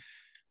on.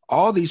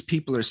 All these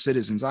people are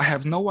citizens. I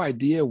have no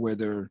idea where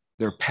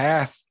their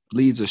path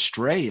leads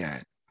astray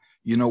at,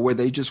 where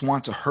they just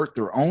want to hurt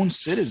their own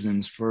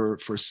citizens for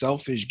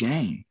selfish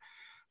gain.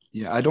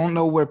 Yeah, I don't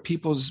know where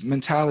people's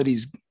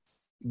mentalities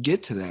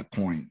get to that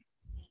point,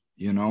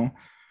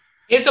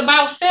 It's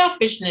about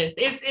selfishness.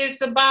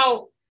 It's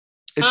about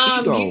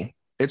ego.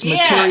 It's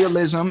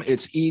materialism,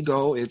 it's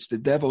ego, it's the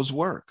devil's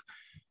work,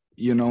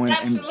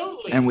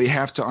 and we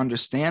have to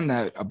understand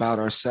that about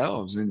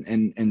ourselves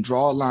and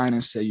draw a line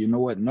and say,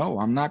 what? No,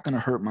 I'm not going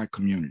to hurt my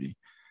community.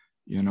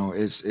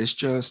 It's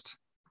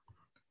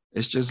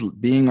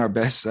just being our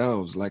best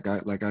selves. Like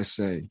I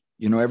say,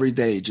 every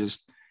day,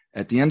 just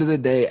at the end of the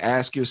day,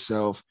 ask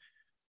yourself,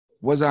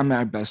 was I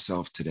my best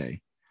self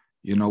today?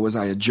 Was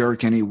I a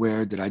jerk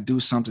anywhere? Did I do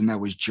something that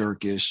was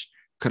jerkish?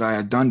 Could I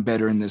have done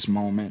better in this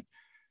moment?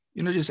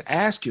 Just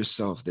ask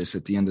yourself this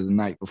at the end of the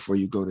night before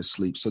you go to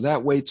sleep. So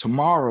that way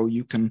tomorrow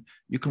you can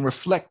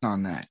reflect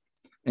on that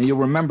and you'll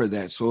remember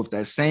that. So if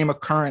that same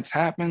occurrence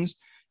happens,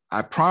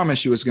 I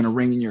promise you it's going to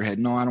ring in your head.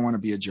 No, I don't want to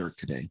be a jerk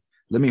today.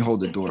 Let me hold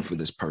the door for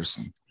this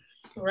person.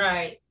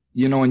 Right.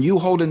 And you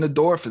holding the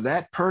door for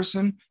that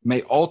person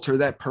may alter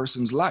that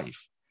person's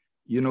life.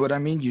 You know what I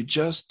mean? You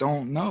just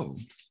don't know.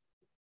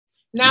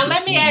 Now,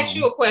 let me ask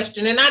you a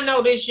question. And I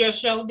know this is your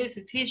show. This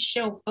is his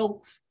show,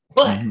 folks.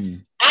 But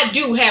I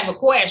do have a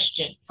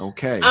question.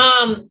 Okay.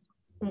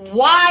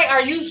 Why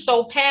are you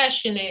so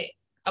passionate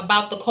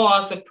about the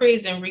cause of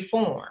prison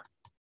reform?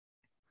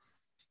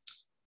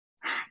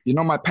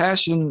 My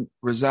passion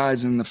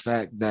resides in the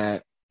fact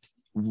that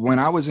when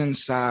I was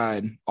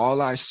inside,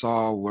 all I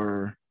saw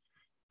were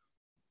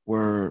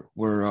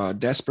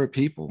desperate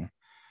people,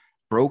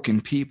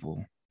 broken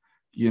people,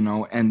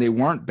 and they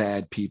weren't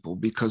bad people,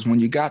 because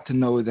when you got to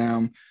know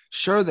them,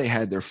 sure, they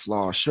had their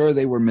flaws. Sure,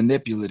 they were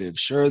manipulative.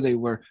 Sure, they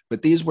were,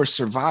 but these were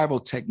survival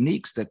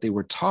techniques that they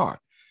were taught,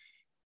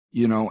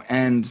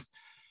 and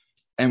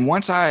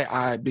once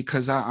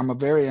because I'm a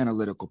very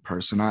analytical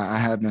person, I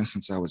have been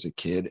since I was a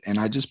kid, and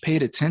I just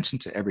paid attention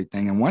to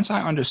everything. And once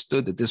I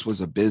understood that this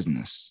was a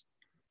business,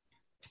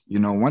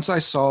 once I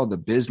saw the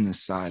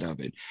business side of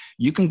it,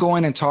 you can go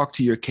in and talk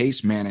to your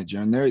case manager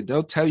and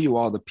they'll tell you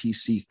all the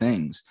PC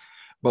things.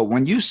 But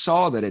when you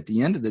saw that at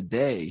the end of the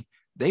day,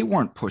 they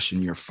weren't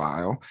pushing your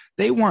file.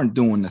 They weren't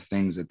doing the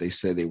things that they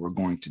said they were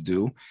going to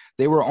do.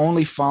 They were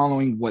only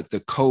following what the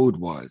code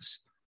was.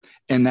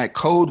 And that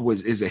code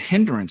is a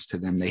hindrance to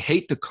them. They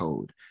hate the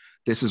code.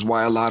 This is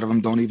why a lot of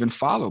them don't even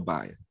follow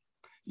by it,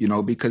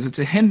 because it's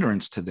a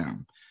hindrance to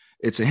them.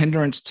 It's a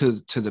hindrance to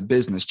the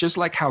business, just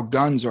like how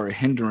guns are a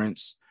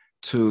hindrance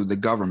to the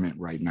government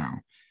right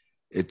now.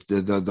 It's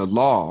the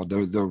law,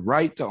 the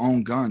right to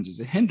own guns is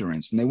a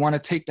hindrance, and they want to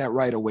take that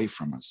right away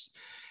from us.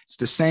 It's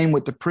the same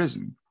with the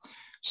prison.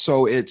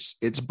 So it's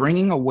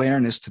bringing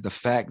awareness to the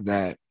fact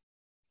that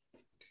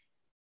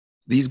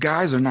these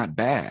guys are not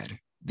bad.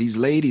 These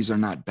ladies are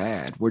not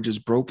bad. We're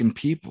just broken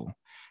people.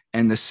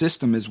 And the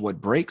system is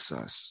what breaks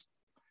us,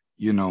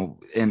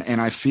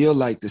 and I feel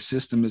like the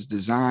system is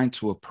designed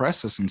to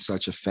oppress us in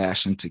such a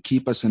fashion to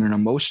keep us in an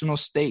emotional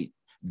state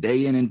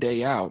day in and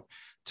day out,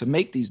 to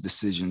make these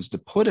decisions, to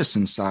put us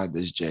inside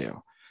this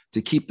jail,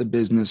 to keep the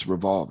business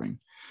revolving.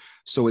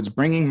 So it's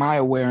bringing my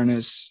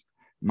awareness,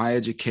 my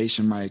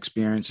education, my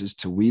experiences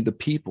to we the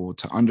people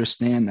to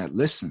understand that,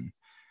 listen,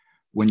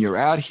 when you're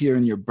out here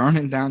and you're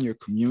burning down your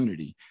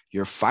community,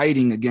 you're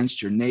fighting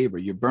against your neighbor,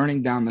 you're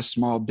burning down the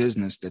small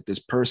business that this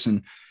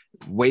person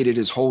waited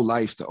his whole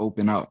life to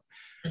open up.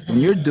 When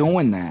you're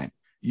doing that,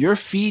 you're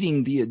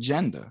feeding the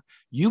agenda.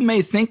 You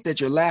may think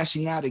that you're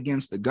lashing out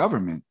against the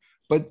government,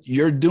 but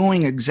you're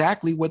doing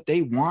exactly what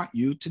they want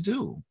you to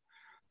do.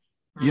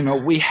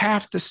 We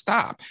have to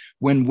stop.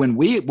 When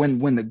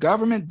the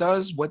government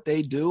does what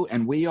they do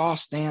and we all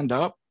stand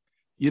up,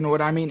 you know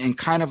what I mean? And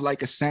kind of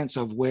like a sense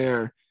of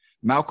where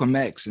Malcolm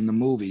X in the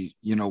movie,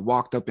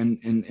 walked up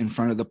in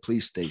front of the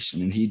police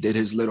station and he did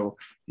his little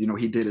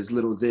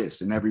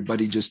this, and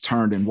everybody just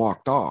turned and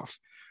walked off.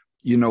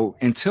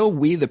 Until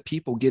we, the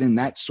people, get in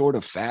that sort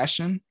of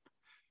fashion,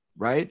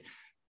 right?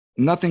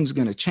 Nothing's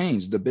going to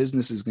change. The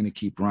business is going to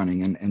keep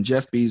running, and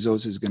Jeff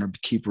Bezos is going to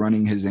keep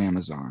running his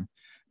Amazon.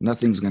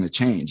 Nothing's going to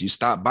change. You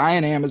stop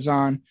buying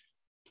Amazon,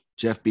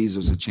 Jeff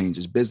Bezos will change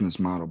his business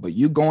model. But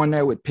you going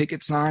there with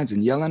picket signs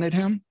and yelling at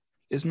him,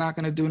 it's not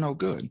going to do no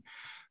good.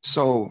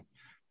 So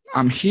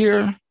I'm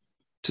here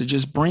to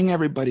just bring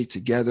everybody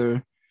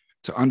together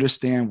to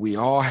understand we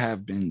all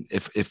have been,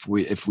 if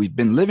we've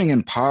been living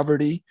in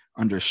poverty,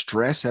 under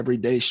stress every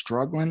day,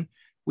 struggling,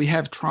 we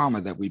have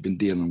trauma that we've been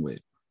dealing with.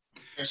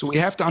 So we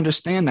have to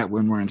understand that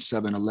when we're in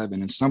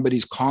 7-Eleven and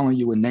somebody's calling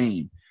you a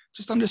name,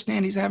 just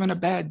understand he's having a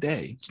bad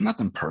day. It's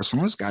nothing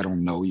personal. This guy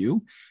don't know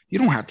you. You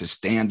don't have to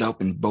stand up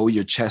and bow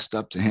your chest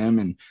up to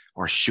him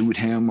or shoot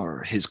him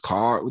or his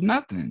car,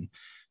 nothing.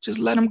 Just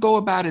let him go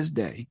about his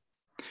day.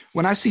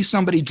 When I see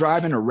somebody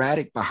driving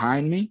erratic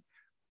behind me,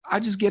 I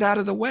just get out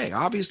of the way.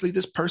 Obviously,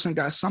 this person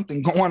got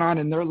something going on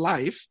in their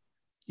life.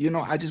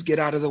 I just get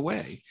out of the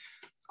way.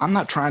 I'm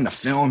not trying to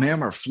film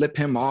him or flip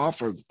him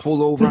off or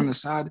pull over on the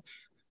side.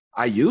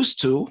 I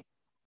used to,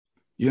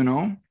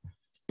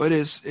 but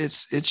it's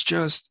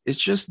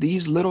just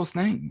these little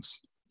things,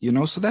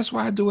 so that's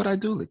why I do what I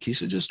do,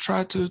 Lakeisha. Just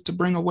try to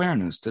bring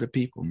awareness to the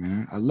people,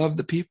 man. I love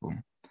the people.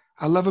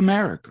 I love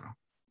America.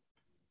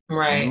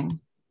 Right.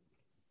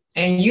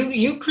 And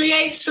you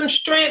create some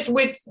strength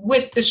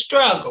with the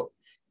struggle.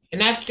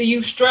 And after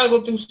you've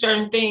struggled through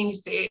certain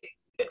things,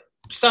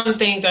 some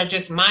things are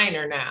just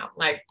minor now.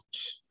 Like,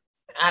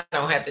 I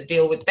don't have to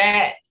deal with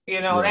that.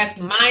 Right. That's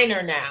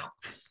minor now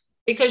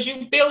because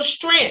you build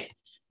strength.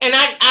 And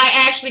I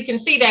actually can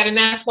see that. And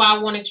that's why I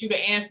wanted you to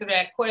answer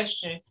that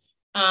question,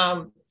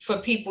 for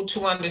people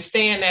to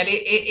understand that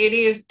it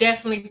is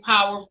definitely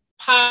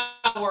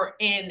power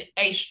in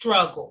a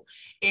struggle.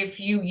 If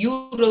you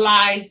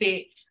utilize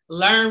it,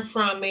 learn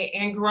from it,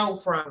 and grow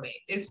from it,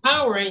 it's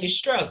power in your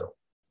struggle.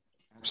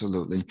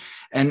 Absolutely.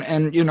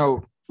 And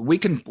we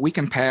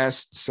can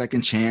pass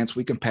second chance,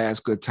 we can pass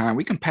good time,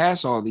 we can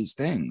pass all these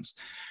things.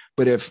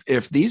 But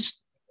if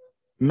these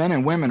men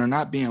and women are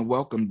not being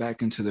welcomed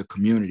back into the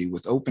community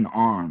with open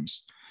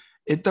arms,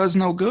 it does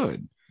no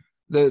good.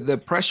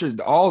 The pressure,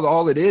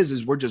 all it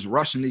is we're just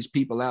rushing these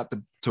people out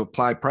to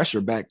apply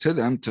pressure back to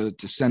them to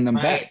send them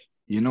back.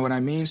 You know what I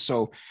mean?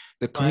 So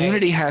the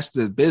community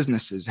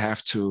businesses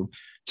have to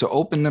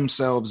open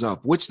themselves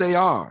up, which they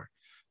are.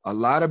 A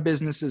lot of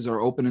businesses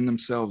are opening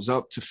themselves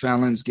up to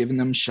felons, giving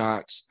them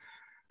shots.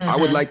 I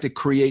would like to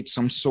create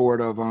some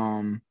sort of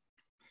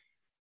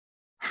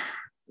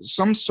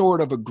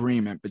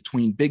agreement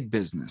between big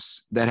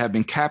business that have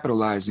been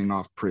capitalizing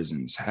off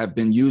prisons, have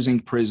been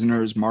using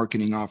prisoners,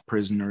 marketing off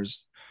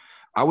prisoners.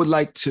 I would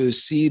like to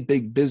see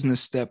big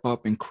business step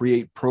up and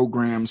create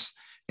programs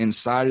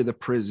inside of the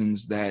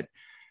prisons that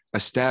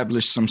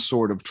establish some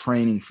sort of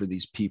training for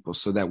these people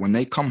so that when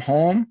they come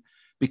home,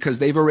 because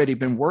they've already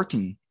been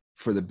working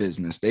for the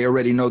business, they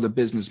already know the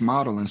business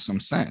model in some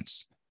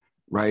sense,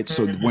 right?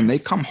 So when they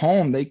come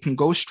home, they can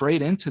go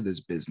straight into this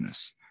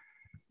business.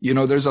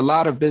 There's a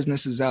lot of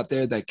businesses out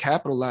there that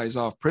capitalize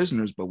off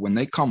prisoners, but when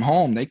they come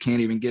home, they can't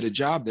even get a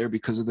job there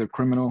because of their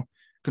criminal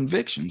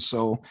convictions.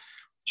 So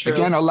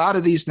again, a lot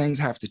of these things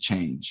have to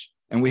change,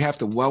 and we have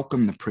to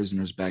welcome the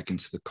prisoners back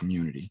into the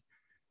community,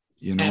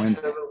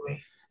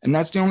 and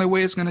that's the only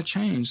way it's going to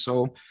change.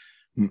 So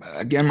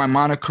again, my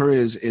moniker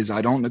is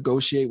I don't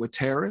negotiate with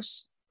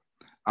terrorists.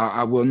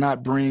 I will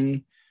not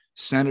bring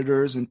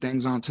senators and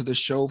things onto the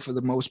show for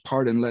the most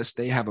part unless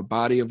they have a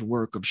body of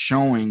work of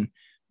showing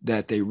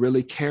that they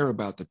really care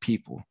about the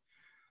people.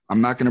 I'm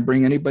not going to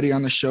bring anybody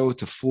on the show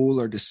to fool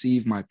or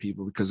deceive my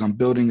people because I'm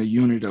building a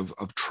unit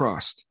of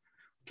trust.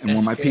 And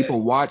when my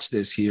people watch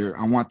this here,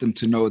 I want them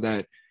to know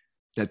that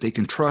they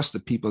can trust the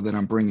people that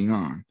I'm bringing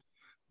on.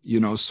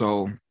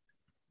 So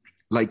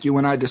like you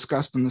and I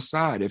discussed on the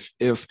side,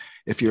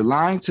 if you're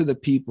lying to the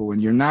people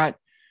and you're not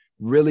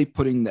really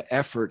putting the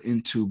effort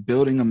into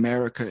building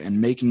America and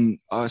making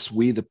us,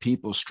 we the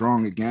people,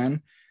 strong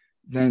again,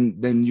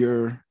 then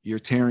you're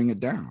tearing it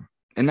down.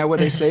 Isn't that what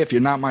they say? If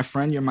you're not my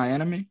friend, you're my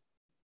enemy.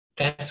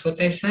 That's what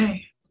they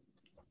say.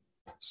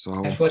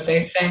 So that's what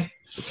they say.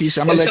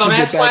 Lakeisha, I'm gonna let you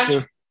get back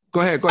to.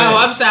 Go ahead. Go ahead. Oh,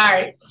 I'm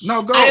sorry.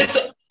 No, go.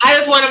 I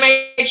just want to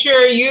make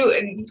sure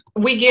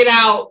we get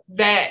out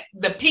that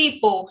the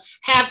people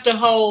have to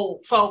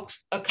hold folks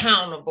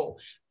accountable.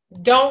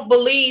 Don't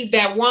believe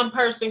that one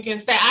person can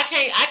say,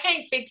 I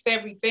can't fix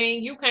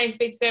everything. You can't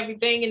fix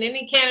everything. And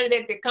any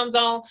candidate that comes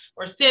on,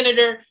 or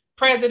senator,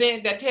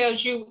 president, that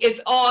tells you it's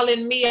all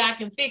in me, I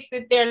can fix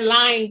it, they're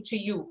lying to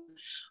you.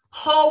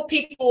 Hold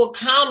people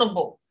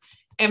accountable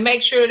and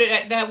make sure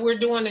that we're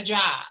doing the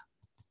job.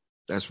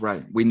 That's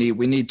right. We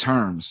need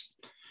terms.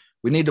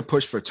 We need to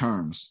push for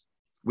terms.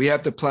 We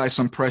have to apply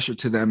some pressure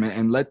to them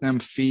and let them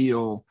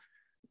feel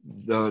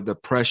the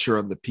pressure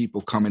of the people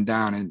coming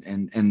down,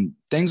 and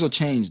things will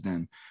change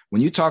then.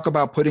 When you talk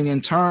about putting in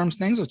terms,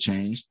 things will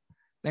change.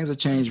 Things will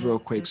change real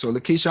quick. So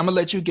Lakeisha, I'm gonna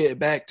let you get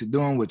back to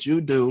doing what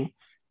you do.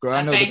 Girl,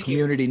 I know the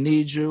community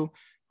needs you.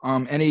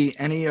 Any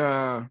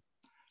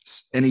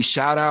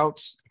shout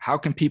outs? How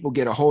can people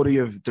get a hold of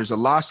you? If there's a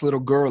lost little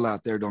girl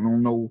out there,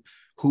 don't know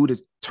who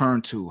to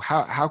turn to,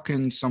 how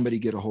can somebody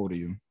get a hold of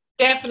you?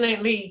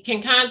 Definitely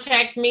can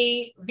contact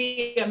me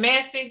via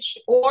message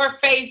or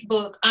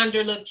Facebook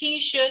under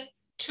Lakeisha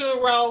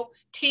Tureaud,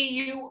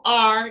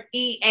 Tureaud,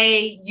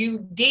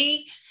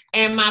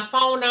 and my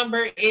phone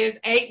number is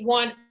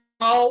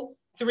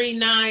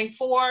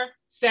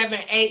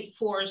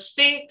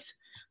 810-394-7846.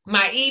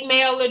 My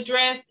email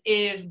address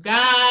is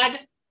God,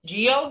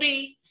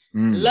 G-O-D,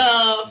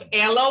 love,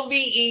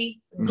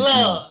 L-O-V-E,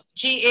 glove,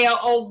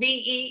 Glove,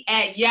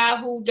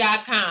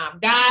 @yahoo.com.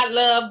 God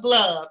Love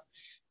Glove.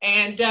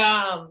 And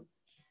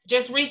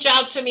just reach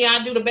out to me.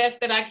 I'll do the best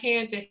that I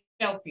can to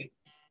help you.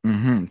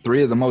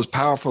 3 of the most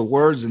powerful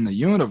words in the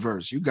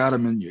universe. You got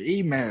them in your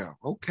email.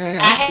 Okay.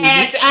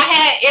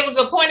 It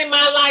was a point in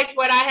my life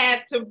where I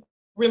had to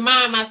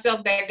remind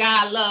myself that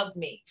God loved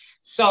me.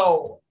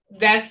 So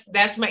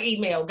that's my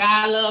email,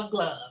 God Love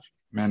Glove.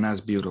 Man, that's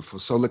beautiful.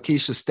 So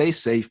Lakeisha, stay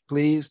safe,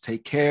 please.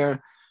 Take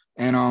care.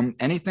 And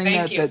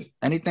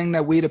anything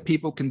that we the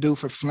people can do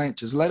for Flint,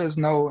 just let us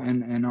know,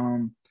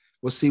 and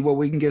we'll see what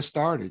we can get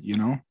started,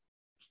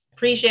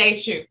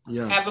 Appreciate you.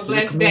 Yeah. Have a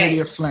blessed community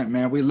day. of Flint,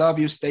 man. We love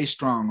you. Stay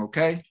strong,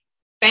 okay?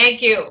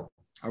 Thank you.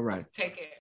 All right. Take care.